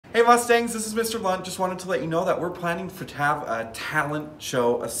Hey Mustangs, this is Mr. Lunt. Just wanted to let you know that we're planning to have a talent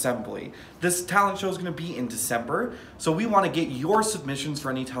show assembly. This talent show is going to be in December, so we want to get your submissions for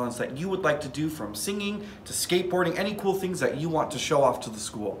any talents that you would like to do, from singing to skateboarding, any cool things that you want to show off to the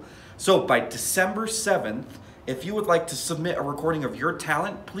school. So by December 7th, if you would like to submit a recording of your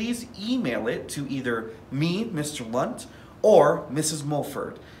talent, please email it to either me, Mr. Lunt, or Mrs.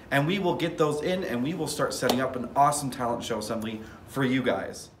 Mulford. And we will get those in and we will start setting up an awesome talent show assembly for you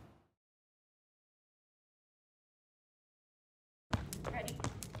guys. Ready,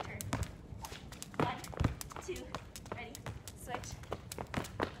 turn. 1, 2, ready, switch.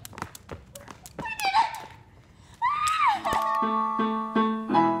 I did it! Ah!